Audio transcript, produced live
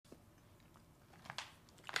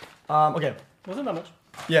Okay. Wasn't that much.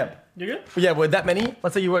 Yeah. You good? Yeah, with that many,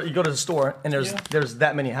 let's say you go to the store and there's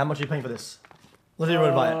that many. How much are you paying for this? Let's say you were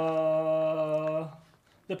to buy it.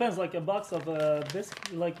 Depends. Like a box of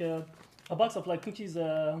like a box of like cookies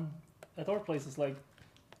at our place is like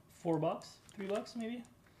 $4, $3 maybe.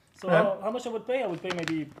 So how much I would pay? I would pay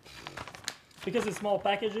maybe, because it's small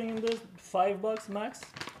packaging in this, $5 max.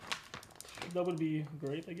 That would be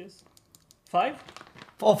great, I guess. 5?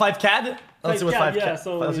 Oh, 5 CAD? Let's see what 5 CAD. Yeah,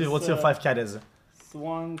 so let's see what 5 CAD is. It's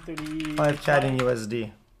 130. 5 CAD in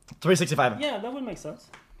USD. 365. Yeah, that would make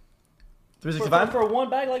sense. 365 for one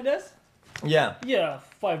bag like this. Yeah. Yeah,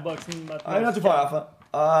 $5. Not too far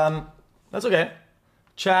off. That's okay.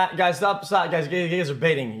 Chat, guys, stop, guys. You guys are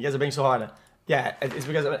baiting. You guys are being so hard. Yeah, it's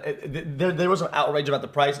because there was an outrage about the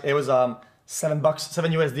price. It was $7, $7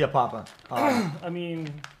 USD a pop. I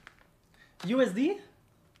mean, USD?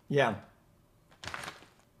 Yeah.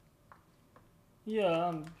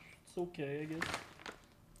 Yeah, it's okay, I guess.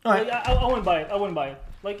 All right. Like, I wouldn't buy it. I wouldn't buy it.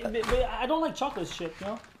 Like, but I don't like chocolate shit, you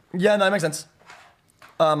know? Yeah, no, that makes sense.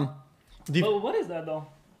 But what is that though?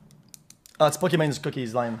 It's Pokimane's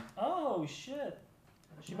cookies line. Oh shit!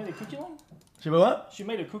 She made a cookie line. She made what? She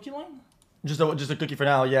made a cookie line. Just a cookie for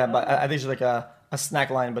now, yeah. But I think it's like a snack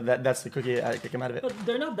line, but that's the cookie I came out of it. But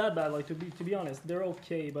they're not that bad. Like to be honest, they're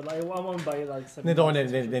okay. But I won't buy it like.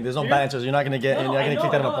 There's no bad answers. You're not gonna get. You're not gonna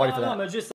kick that in a party for that. No, just